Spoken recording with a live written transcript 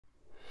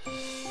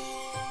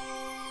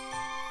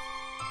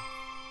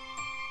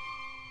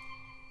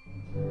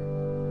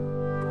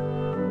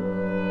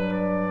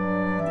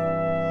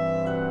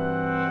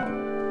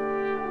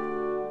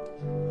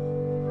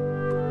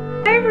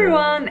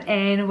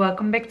and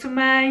welcome back to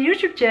my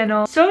YouTube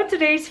channel. So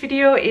today's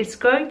video is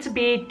going to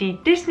be the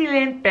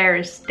Disneyland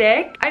Paris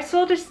tag. I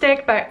saw this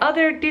tag by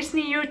other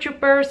Disney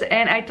YouTubers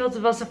and I thought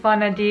it was a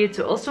fun idea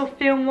to also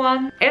film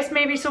one. As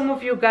maybe some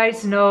of you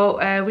guys know,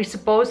 we're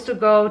supposed to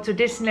go to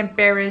Disneyland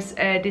Paris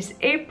this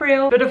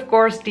April, but of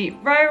course the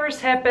virus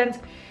happened.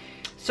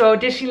 So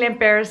Disneyland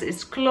Paris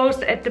is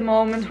closed at the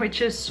moment,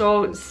 which is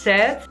so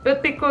sad.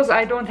 But because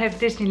I don't have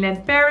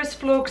Disneyland Paris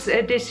vlogs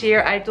this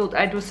year, I thought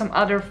I'd do some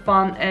other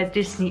fun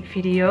Disney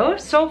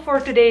videos. So for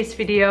today's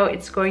video,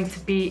 it's going to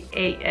be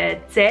a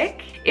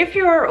tag. If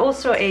you are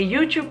also a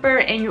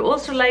YouTuber and you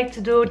also like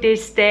to do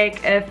this tag,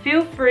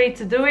 feel free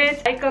to do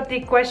it. I got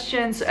the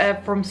questions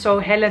from So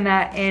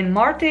Helena and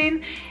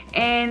Martyn.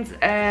 And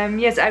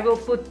yes, I will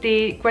put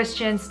the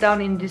questions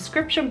down in the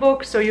description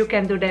box so you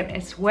can do them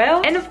as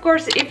well. And of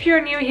course, if you're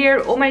new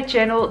here on my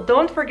channel,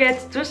 don't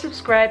forget to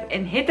subscribe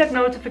and hit that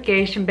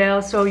notification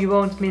bell so you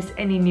won't miss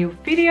any new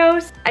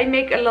videos. I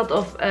make a lot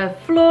of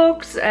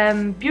vlogs,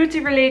 beauty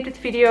related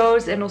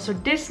videos and also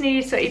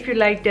Disney, so if you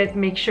like that,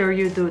 make sure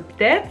you do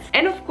that.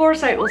 And of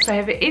course, I also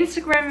have an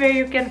Instagram where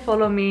you can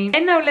follow me.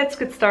 And now let's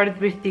get started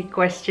with the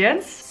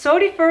questions. So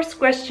the first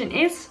question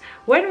is,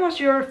 when was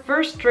your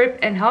first trip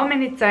and how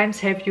many times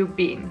have you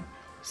been?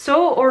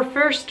 So our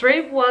first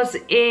trip was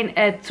in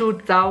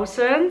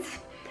 2000.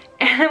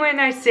 And when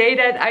I say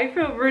that, I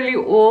feel really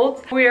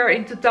old. We are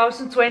in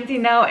 2020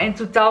 now and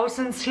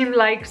 2000 seemed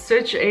like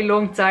such a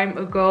long time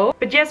ago.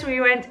 But yes,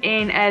 we went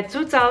in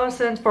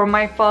 2000 for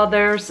my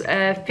father's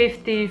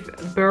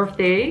 50th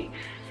birthday.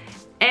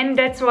 And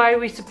that's why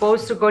we're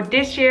supposed to go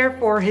this year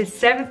for his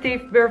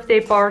 70th birthday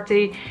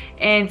party.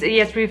 And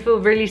yes, we feel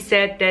really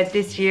sad that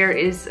this year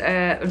is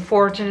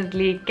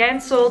unfortunately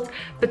cancelled.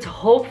 But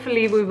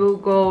hopefully we will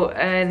go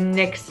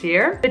next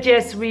year. But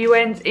yes, we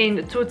went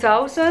in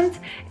 2000.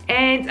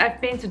 And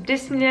I've been to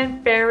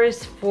Disneyland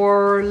Paris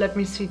for, let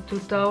me see,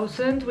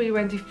 2000. We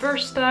went the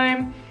first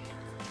time.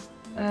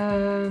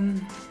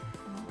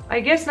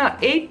 I guess now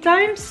 8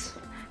 times.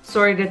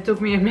 Sorry, that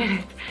took me a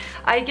minute.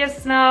 I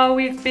guess now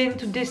we've been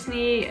to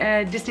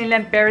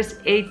Disneyland Paris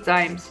 8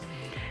 times.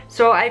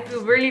 So I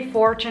feel really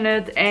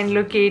fortunate and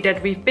lucky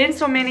that we've been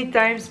so many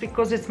times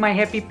because it's my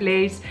happy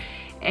place.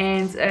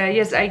 And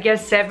yes, I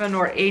guess 7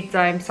 or 8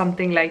 times,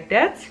 something like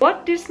that.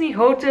 What Disney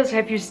hotels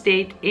have you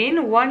stayed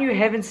in? One you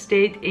haven't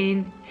stayed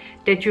in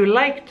that you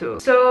like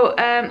to? So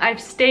I've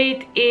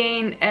stayed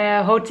in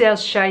Hotel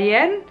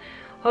Cheyenne,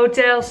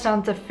 Hotel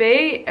Santa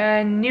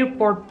Fe,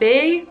 Newport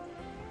Bay.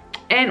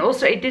 And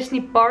also a Disney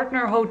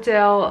partner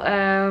hotel,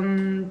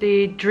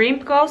 the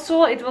Dream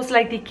Castle. It was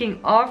like the King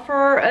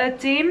Arthur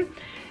theme.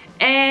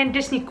 And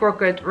Disney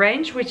Crockett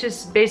Ranch, which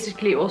is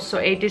basically also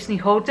a Disney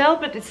hotel,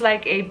 but it's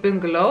like a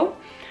bungalow.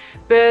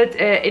 But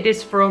it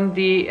is from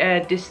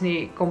the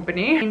Disney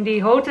company. In the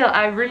hotel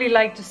I really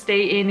like to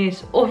stay in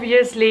is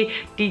obviously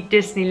the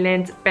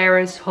Disneyland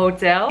Paris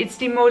hotel. It's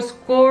the most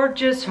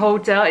gorgeous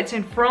hotel. It's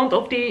in front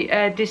of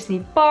the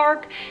Disney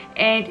Park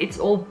and it's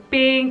all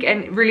pink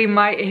and really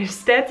my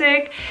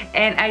aesthetic.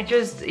 And I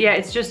just, yeah,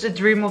 it's just a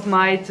dream of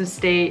mine to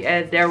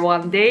stay there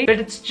one day. But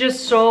it's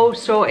just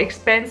so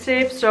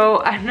expensive.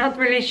 So I'm not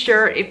really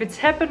sure if it's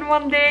happened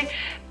one day.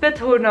 But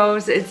who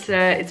knows,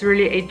 it's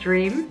really a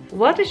dream.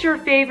 What is your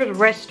favorite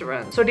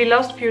restaurant? So the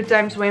last few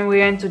times when we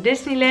went to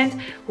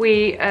Disneyland,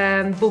 we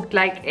booked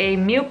like a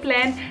meal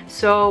plan.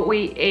 So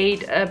we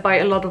ate by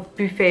a lot of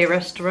buffet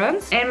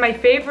restaurants. And my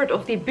favorite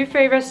of the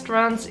buffet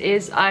restaurants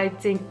is, I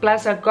think,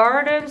 Plaza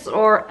Gardens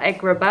or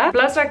Agrabah.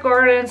 Plaza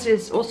Gardens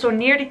is also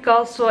near the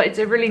castle. It's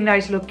a really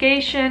nice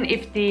location.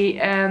 If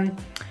the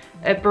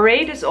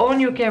parade is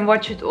on, you can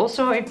watch it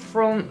also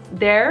from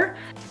there.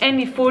 And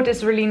the food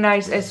is really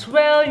nice as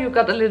well. You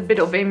got a little bit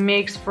of a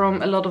mix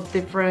from a lot of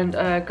different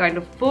kind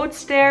of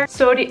foods there.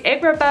 So the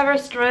Agrabah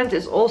restaurant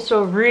is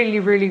also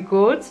really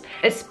good.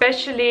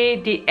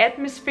 Especially the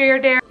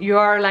atmosphere there. You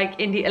are like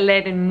in the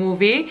Aladdin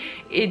movie.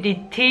 The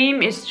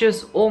theme is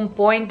just on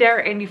point there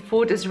and the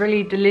food is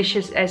really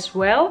delicious as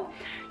well.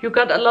 You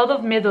got a lot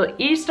of Middle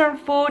Eastern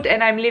food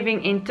and I'm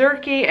living in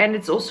Turkey and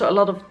it's also a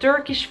lot of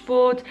Turkish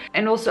food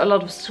and also a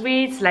lot of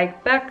sweets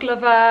like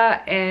baklava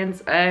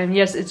and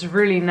yes, it's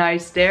really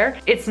nice there.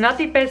 It's not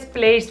the best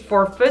place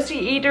for fussy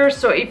eaters,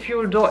 so if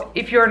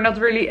you're not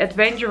really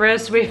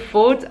adventurous with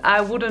food,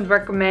 I wouldn't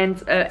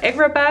recommend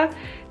Agrabah.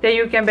 Then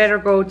you can better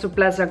go to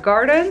Plaza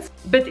Gardens.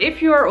 But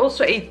if you are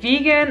also a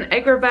vegan,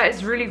 Agrabah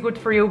is really good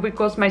for you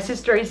because my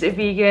sister is a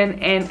vegan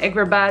and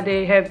Agrabah,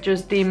 they have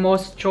just the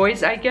most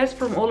choice, I guess,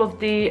 from all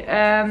of the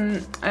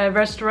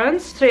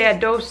restaurants. So yeah,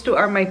 those two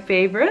are my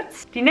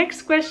favorites. The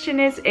next question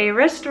is a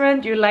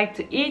restaurant you like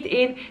to eat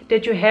in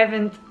that you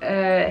haven't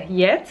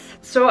yet.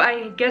 So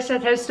I guess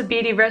that has to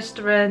be the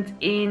restaurant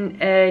in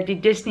the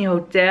Disney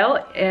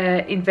Hotel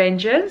in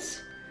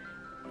Vengeance.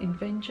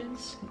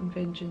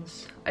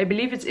 I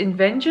believe it's in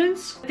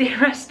Vengeance, the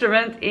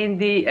restaurant in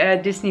the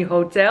Disney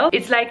Hotel.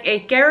 It's like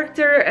a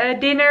character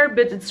dinner,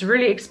 but it's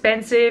really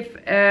expensive.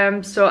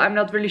 So I'm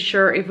not really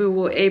sure if we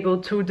will be able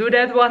to do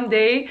that one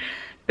day.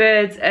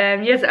 But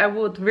yes, I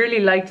would really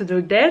like to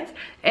do that.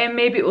 And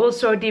maybe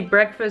also the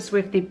breakfast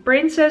with the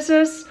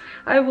princesses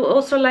I would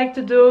also like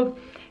to do.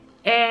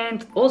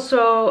 And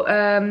also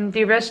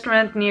the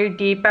restaurant near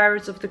the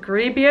Pirates of the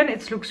Caribbean.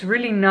 It looks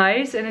really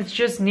nice and it's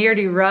just near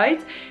the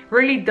ride.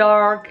 Really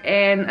dark,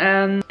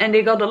 and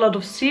they got a lot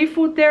of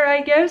seafood there,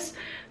 I guess.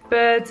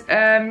 But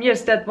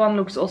yes, that one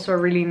looks also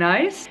really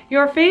nice.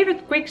 Your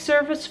favorite quick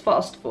service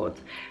fast food?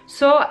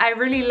 So I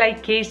really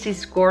like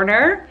Casey's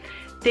Corner.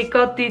 They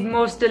got the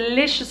most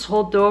delicious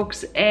hot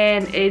dogs,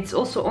 and it's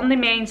also on the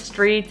main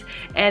street,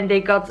 and they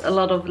got a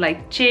lot of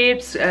like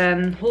chips,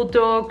 hot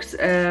dogs,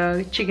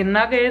 chicken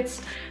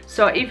nuggets.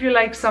 So if you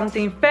like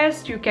something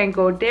fast, you can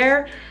go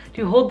there.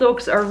 The hot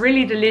dogs are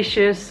really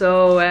delicious,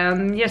 so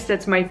yes,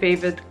 that's my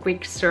favorite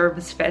quick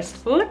service fast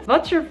food.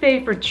 What's your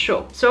favorite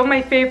shop? So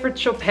my favorite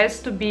shop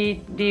has to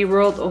be the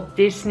World of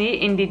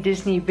Disney in the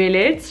Disney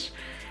Village.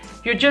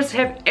 You just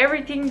have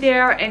everything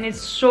there, and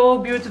it's so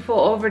beautiful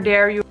over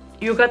there.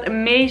 You got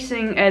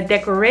amazing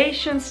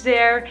decorations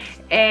there,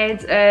 and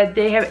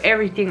they have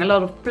everything. A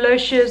lot of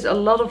plushes, a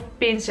lot of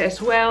pins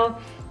as well.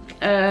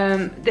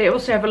 They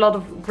also have a lot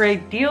of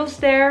great deals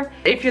there.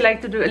 If you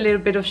like to do a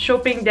little bit of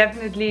shopping,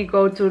 definitely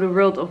go to the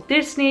World of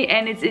Disney,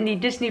 and it's in the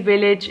Disney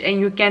Village and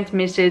you can't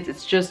miss it.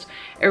 It's just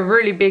a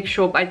really big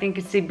shop. I think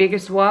it's the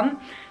biggest one.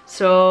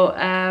 So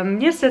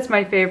yes, that's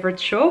my favorite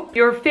shop.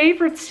 Your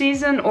favorite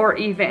season or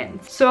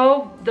event?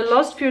 So the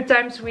last few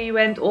times we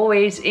went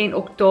always in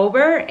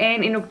October,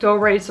 and in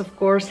October is of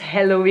course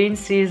Halloween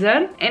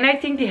season, and I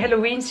think the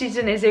Halloween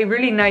season is a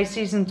really nice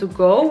season to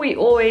go. We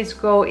always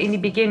go in the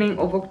beginning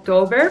of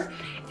October,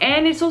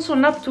 and it's also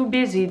not too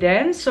busy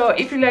then. So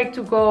if you like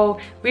to go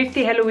with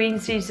the Halloween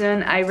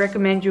season, I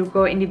recommend you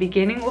go in the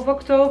beginning of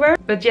October.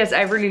 But yes,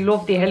 I really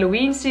love the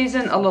Halloween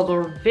season. A lot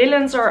of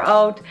villains are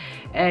out.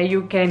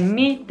 You can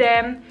meet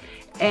them,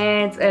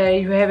 and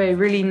you have a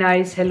really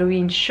nice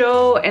Halloween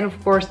show, and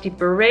of course the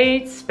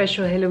parade,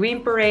 special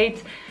Halloween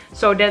parade.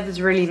 So that is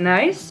really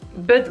nice.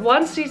 But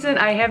one season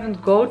I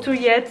haven't go to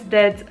yet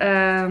that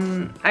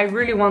I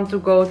really want to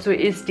go to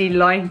is the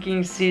Lion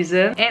King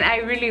season, and I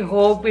really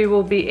hope we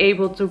will be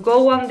able to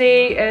go one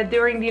day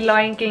during the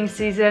Lion King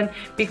season,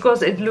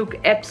 because it looked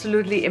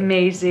absolutely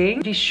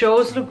amazing. The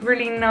shows look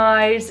really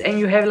nice, and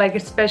you have like a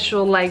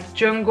special like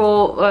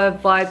jungle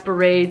vibe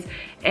parade,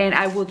 and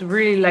I would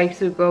really like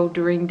to go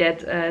during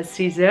that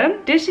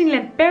season.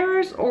 Disneyland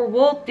Paris or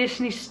Walt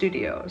Disney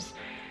Studios?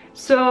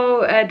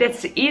 So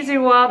that's the easy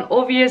one.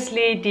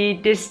 Obviously the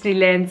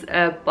Disneyland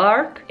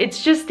Park.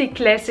 It's just the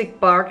classic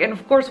park, and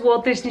of course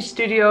Walt Disney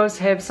Studios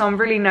have some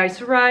really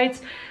nice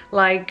rides,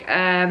 like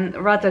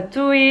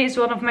Ratatouille is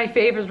one of my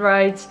favorite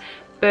rides.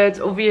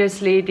 But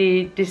obviously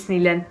the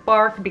Disneyland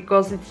Park,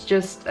 because it's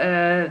just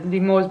the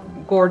most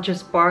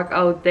gorgeous park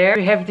out there.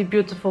 You have the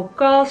beautiful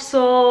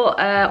castle,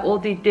 all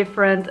the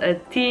different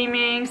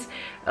themings,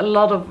 a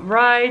lot of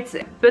rides.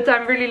 But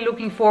I'm really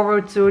looking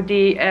forward to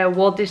the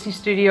Walt Disney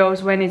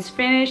Studios when it's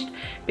finished,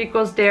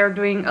 because they're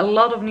doing a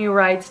lot of new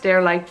rides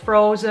there, like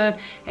Frozen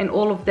and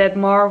all of that,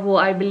 Marvel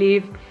I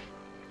believe.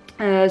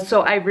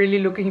 So I'm really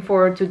looking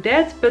forward to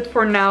that. But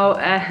for now,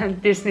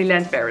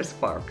 Disneyland Paris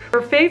Park.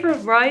 Your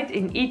favorite ride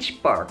in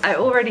each park? I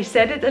already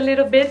said it a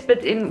little bit,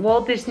 but in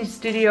Walt Disney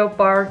Studio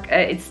Park,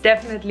 it's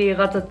definitely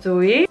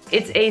Ratatouille.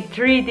 It's a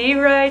 3D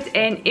ride,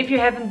 and if you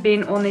haven't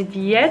been on it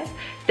yet,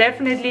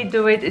 definitely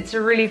do it. It's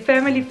a really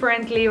family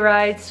friendly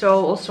ride,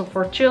 so also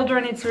for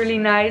children it's really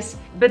nice.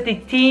 But the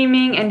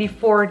theming and the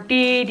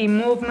 4D, the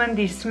movement,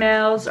 the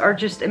smells are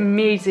just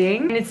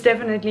amazing, and it's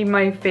definitely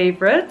my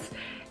favorite.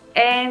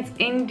 And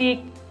in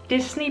the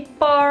Disney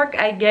park,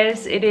 I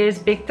guess it is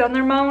Big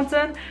Thunder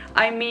Mountain.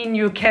 I mean,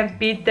 you can't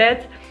beat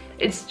that.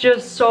 It's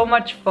just so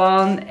much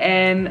fun,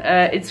 and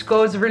it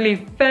goes really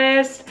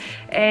fast,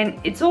 and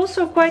it's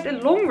also quite a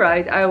long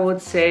ride, I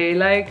would say.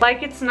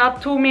 Like it's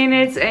not 2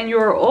 minutes and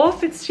you're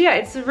off. It's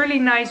a really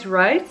nice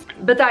ride.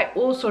 But I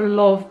also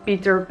love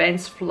Peter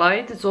Pan's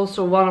Flight. It's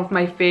also one of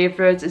my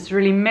favorites. It's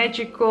really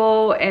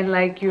magical, and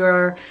like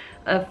you're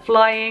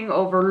flying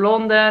over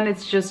London.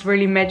 It's just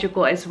really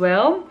magical as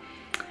well.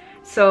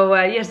 So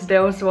yes,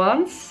 those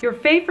ones. Your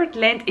favorite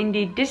land in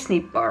the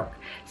Disney park?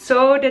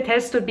 So that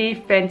has to be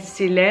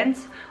Fantasyland.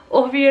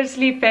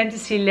 Obviously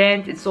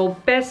Fantasyland, it's all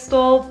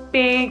pastel,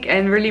 pink,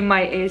 and really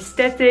my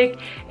aesthetic.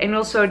 And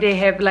also they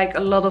have like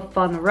a lot of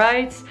fun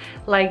rides,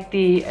 like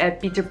the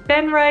Peter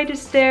Pan ride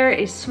is there,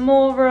 a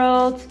Small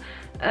World.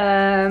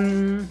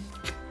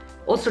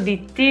 Also the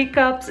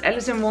teacups,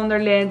 Alice in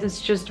Wonderland is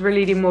just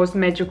really the most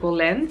magical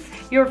land.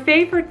 Your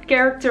favorite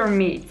character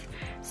meet?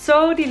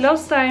 So the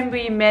last time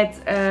we met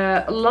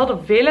a lot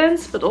of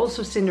villains, but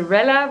also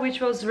Cinderella,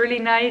 which was really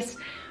nice.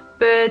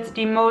 But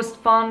the most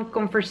fun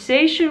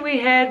conversation we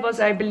had was,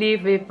 I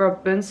believe, with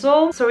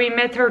Rapunzel. So we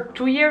met her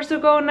 2 years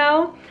ago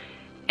now.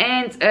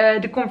 and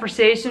the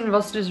conversation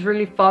was just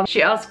really fun.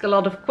 She asked a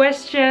lot of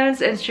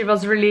questions and she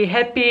was really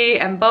happy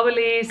and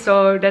bubbly,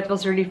 so that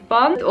was really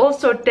fun. But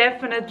also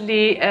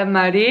definitely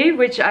Marie,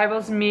 which I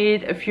was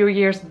meet a few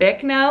years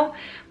back now.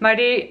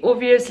 Marie,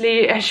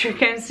 obviously, as you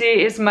can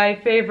see, is my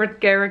favorite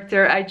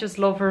character. I just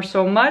love her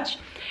so much.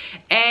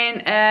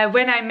 And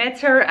when I met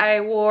her,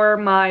 I wore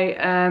my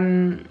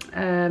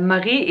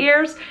Marie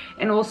ears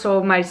and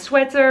also my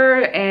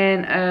sweater,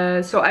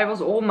 and so I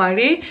was all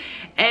Marie.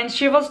 And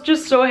she was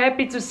just so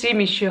happy to see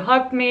me. She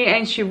hugged me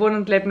and she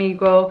wouldn't let me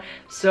go.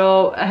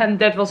 So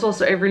that was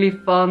also a really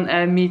fun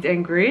meet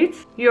and greet.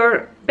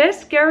 Your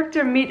best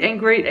character meet and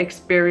greet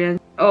experience.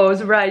 Oh,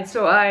 right,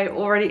 so I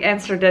already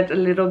answered that a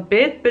little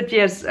bit. But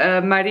yes,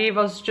 Marie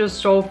was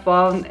just so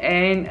fun,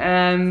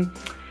 and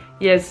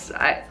yes,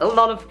 a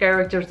lot of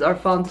characters are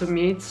fun to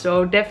meet,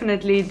 so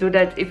definitely do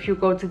that if you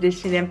go to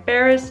Disneyland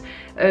Paris.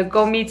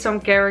 Go meet some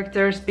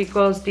characters,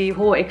 because the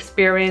whole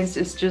experience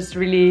is just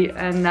really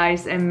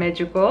nice and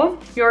magical.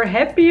 Your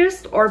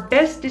happiest or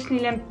best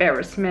Disneyland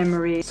Paris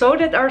memory? So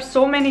that are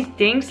so many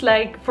things,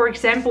 like for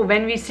example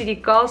when we see the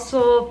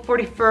castle for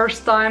the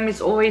first time,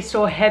 it's always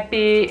so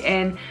happy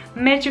and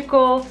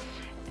magical.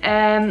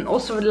 And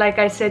also, like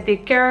I said, the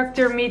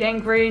character meet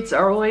and greets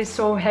are always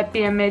so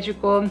happy and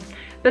magical.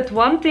 But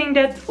one thing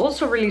that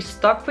also really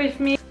stuck with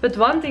me,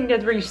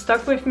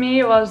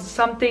 was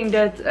something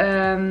that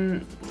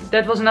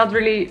that was not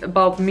really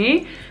about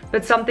me,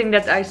 but something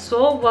that I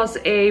saw was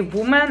a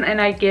woman, and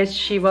I guess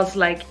she was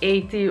like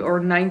 80 or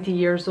 90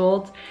 years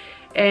old,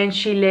 and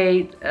she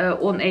lay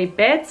on a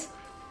bed,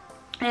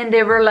 and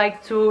there were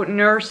like two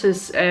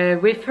nurses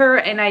with her,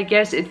 and I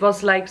guess it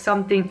was like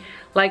something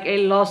like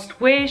a last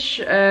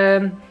wish,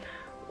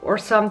 or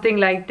something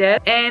like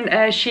that.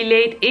 And she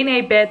laid in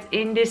a bed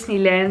in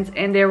Disneyland,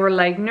 and there were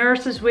like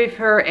nurses with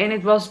her, and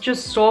it was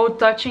just so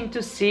touching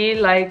to see,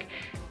 like,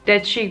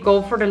 that she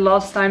go for the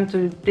last time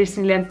to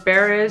Disneyland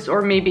Paris,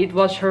 or maybe it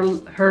was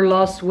her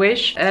last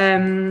wish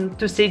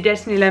to see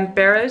Disneyland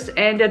Paris.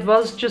 And that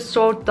was just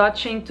so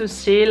touching to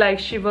see, like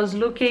she was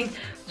looking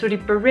to the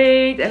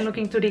parade and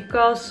looking to the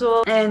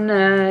castle, and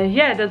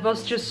yeah, that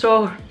was just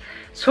so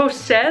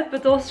sad,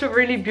 but also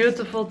really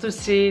beautiful to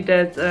see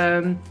that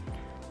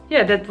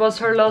yeah, that was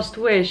her last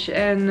wish.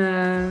 And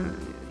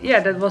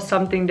yeah, that was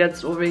something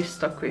that's always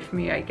stuck with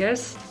me, I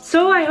guess.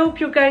 So I hope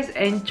you guys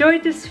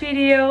enjoyed this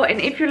video, and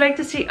if you'd like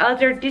to see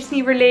other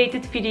Disney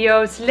related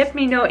videos, let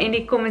me know in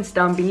the comments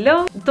down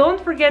below.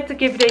 Don't forget to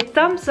give it a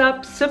thumbs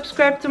up,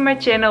 subscribe to my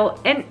channel,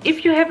 and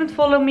if you haven't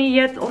followed me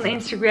yet on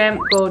Instagram,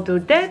 go do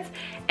that.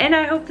 And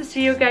I hope to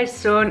see you guys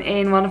soon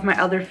in one of my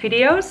other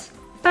videos.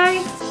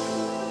 Bye!